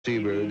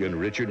Seberg and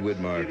Richard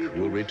Widmark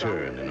will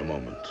return in a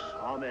moment.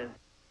 Amen.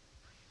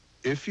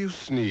 If you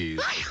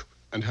sneeze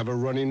and have a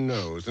runny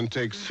nose and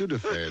take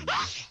Sudafed,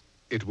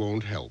 it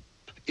won't help.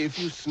 If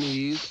you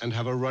sneeze and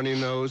have a runny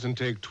nose and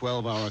take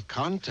 12-hour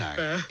Contact,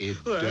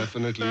 it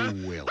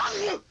definitely will.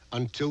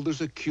 Until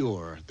there's a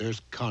cure,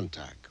 there's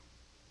Contact.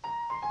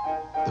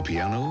 The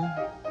piano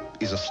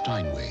is a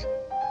Steinway.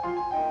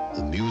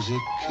 The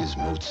music is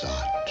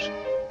Mozart.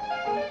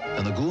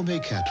 And the gourmet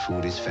cat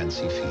food is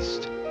Fancy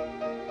Feast.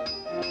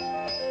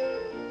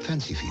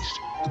 Fancy Feast.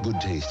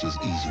 Good taste is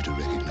easy to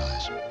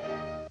recognize.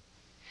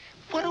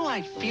 What do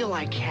I feel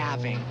like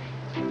having?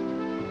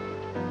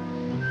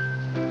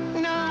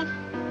 No.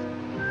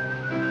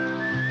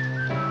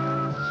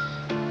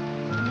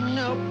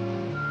 Nope.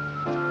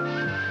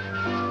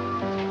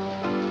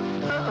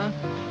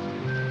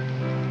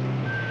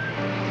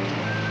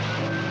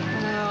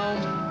 No.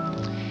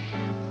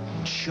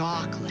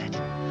 Chocolate.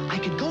 I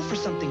could go for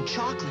something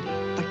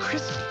chocolatey, but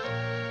crispy.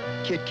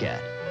 Kit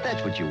Kat,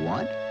 that's what you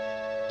want?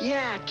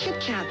 Yeah,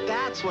 Kit Kat,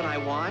 that's what I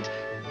want.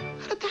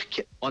 How did that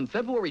get... On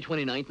February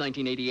 29,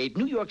 1988,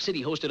 New York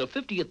City hosted a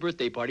 50th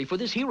birthday party for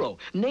this hero.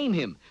 Name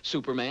him.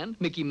 Superman,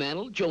 Mickey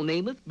Mantle, Joe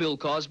Namath, Bill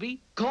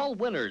Cosby. Call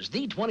winners,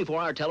 the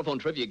 24-hour telephone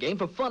trivia game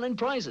for fun and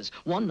prizes.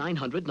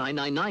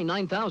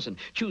 1-900-999-9000.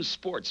 Choose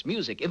sports,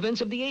 music,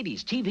 events of the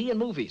 80s, TV and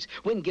movies.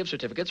 Win gift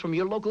certificates from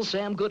your local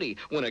Sam Goody.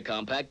 Win a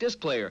compact disc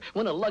player.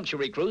 Win a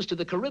luxury cruise to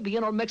the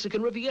Caribbean or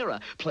Mexican Riviera.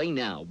 Play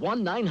now.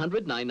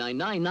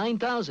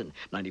 1-900-999-9000.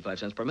 95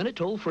 cents per minute,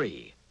 toll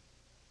free.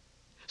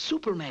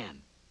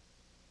 Superman.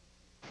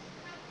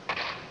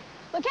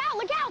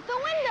 Look out, the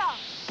window!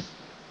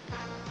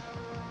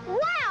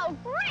 Wow,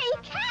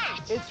 great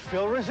catch! It's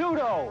Phil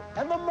Rizzuto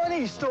and the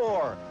Money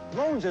Store.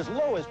 Loans as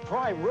low as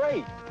prime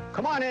rate.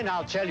 Come on in,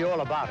 I'll tell you all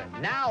about it.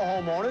 Now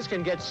homeowners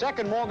can get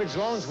second mortgage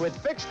loans with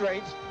fixed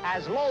rates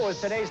as low as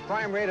today's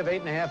prime rate of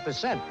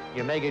 8.5%.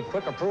 You may get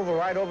quick approval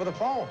right over the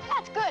phone.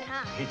 That's good,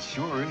 huh? It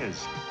sure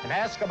is. And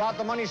ask about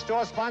the Money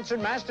Store sponsored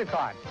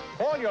MasterCard.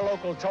 Call your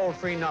local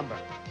toll-free number,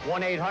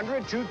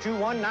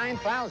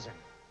 1-800-221-9000.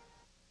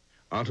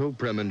 Otto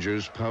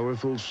Preminger's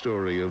powerful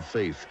story of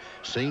faith,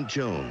 St.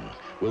 Joan,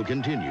 will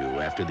continue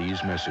after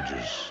these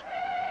messages.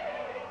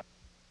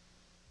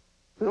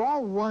 We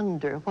all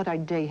wonder what our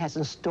day has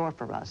in store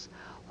for us,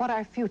 what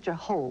our future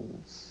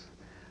holds.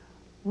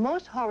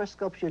 Most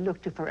horoscopes you look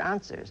to for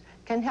answers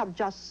can help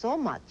just so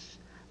much.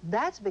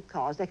 That's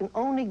because they can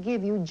only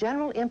give you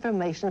general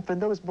information for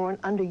those born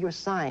under your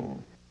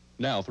sign.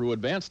 Now, through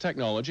advanced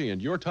technology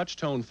and your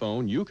touch-tone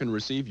phone, you can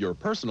receive your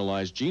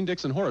personalized Jean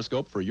Dixon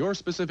horoscope for your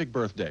specific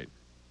birth date.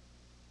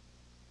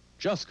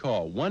 Just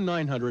call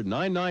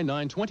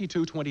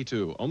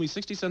 1-900-999-2222. Only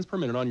 60 cents per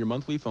minute on your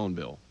monthly phone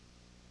bill.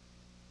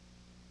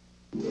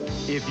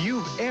 If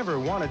you've ever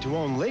wanted to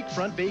own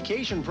lakefront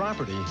vacation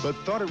property but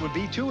thought it would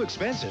be too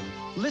expensive,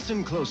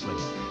 listen closely.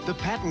 The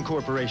Patent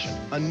Corporation,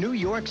 a New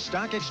York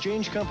Stock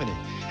Exchange company,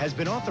 has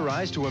been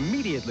authorized to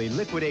immediately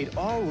liquidate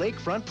all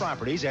lakefront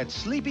properties at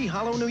Sleepy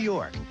Hollow, New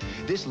York.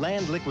 This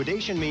land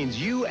liquidation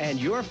means you and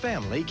your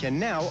family can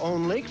now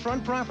own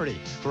lakefront property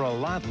for a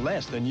lot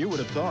less than you would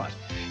have thought.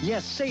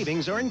 Yes,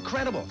 savings are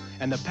incredible,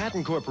 and the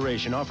Patent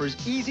Corporation offers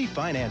easy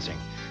financing.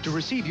 To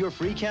receive your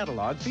free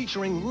catalog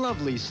featuring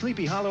lovely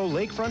Sleepy Hollow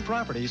lakefront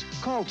properties,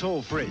 call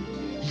toll-free.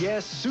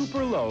 Yes,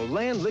 super low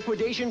land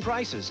liquidation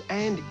prices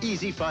and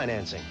easy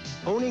financing.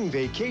 Owning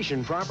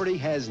vacation property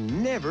has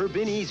never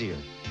been easier.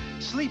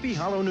 Sleepy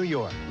Hollow, New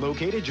York,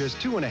 located just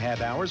 2.5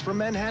 hours from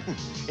Manhattan.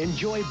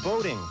 Enjoy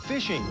boating,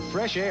 fishing,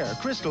 fresh air,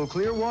 crystal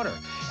clear water.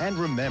 And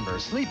remember,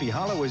 Sleepy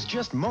Hollow is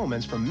just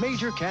moments from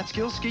major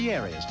Catskill ski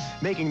areas,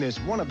 making this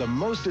one of the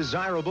most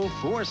desirable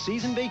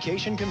four-season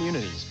vacation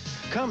communities.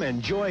 Come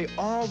enjoy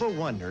all the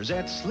wonders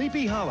at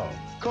Sleepy Hollow.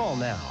 Call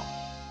now.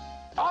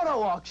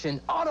 Auto auction,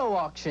 auto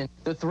auction.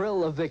 The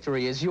thrill of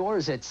victory is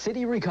yours at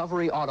City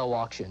Recovery Auto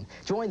Auction.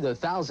 Join the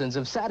thousands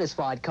of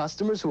satisfied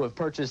customers who have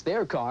purchased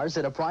their cars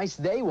at a price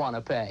they want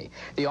to pay.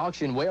 The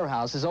auction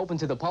warehouse is open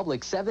to the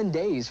public 7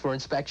 days for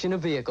inspection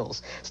of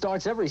vehicles.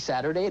 Starts every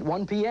Saturday at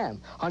 1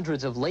 p.m.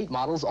 Hundreds of late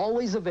models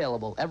always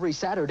available every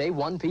Saturday,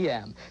 1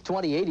 p.m.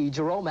 2080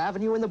 Jerome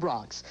Avenue in the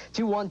Bronx.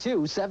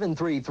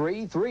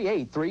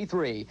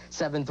 212-733-3833.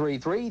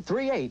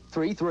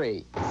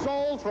 733-3833.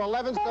 Sold for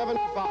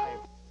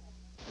 $11.75.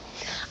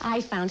 I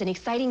found an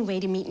exciting way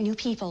to meet new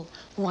people.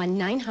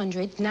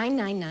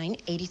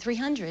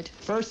 1-900-999-8300.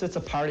 First, it's a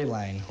party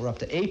line where up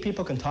to 8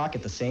 people can talk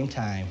at the same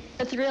time.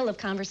 The thrill of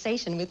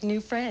conversation with new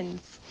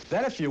friends.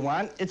 Then, if you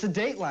want, it's a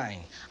date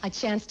line. A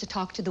chance to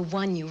talk to the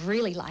one you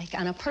really like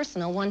on a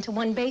personal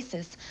one-to-one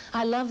basis.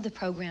 I love the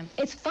program.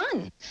 It's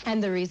fun,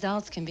 and the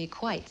results can be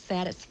quite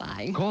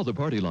satisfying. Call the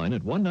party line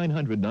at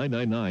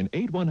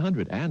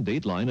 1-900-999-8100 and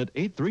date line at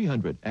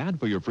 8300. And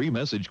for your free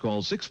message,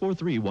 call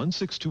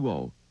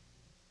 643-1620.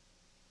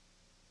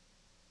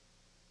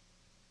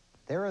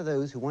 There are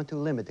those who want to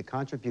limit the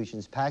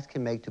contributions PACs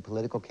can make to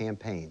political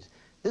campaigns.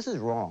 This is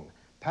wrong.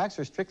 PACs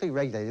are strictly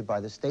regulated by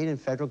the state and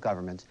federal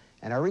governments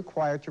and are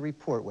required to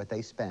report what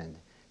they spend.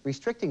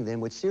 Restricting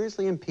them would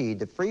seriously impede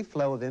the free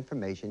flow of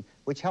information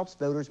which helps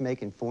voters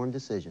make informed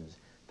decisions.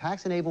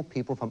 PACs enable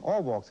people from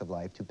all walks of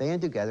life to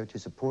band together to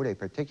support a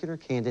particular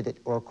candidate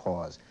or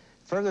cause.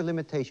 Further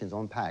limitations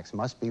on PACs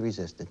must be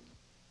resisted.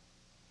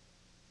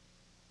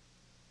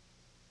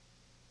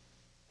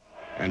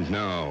 And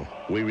now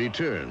we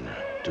return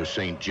to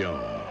St.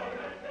 Joan.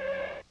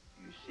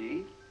 You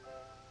see,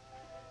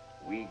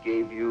 we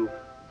gave you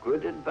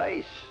good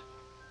advice.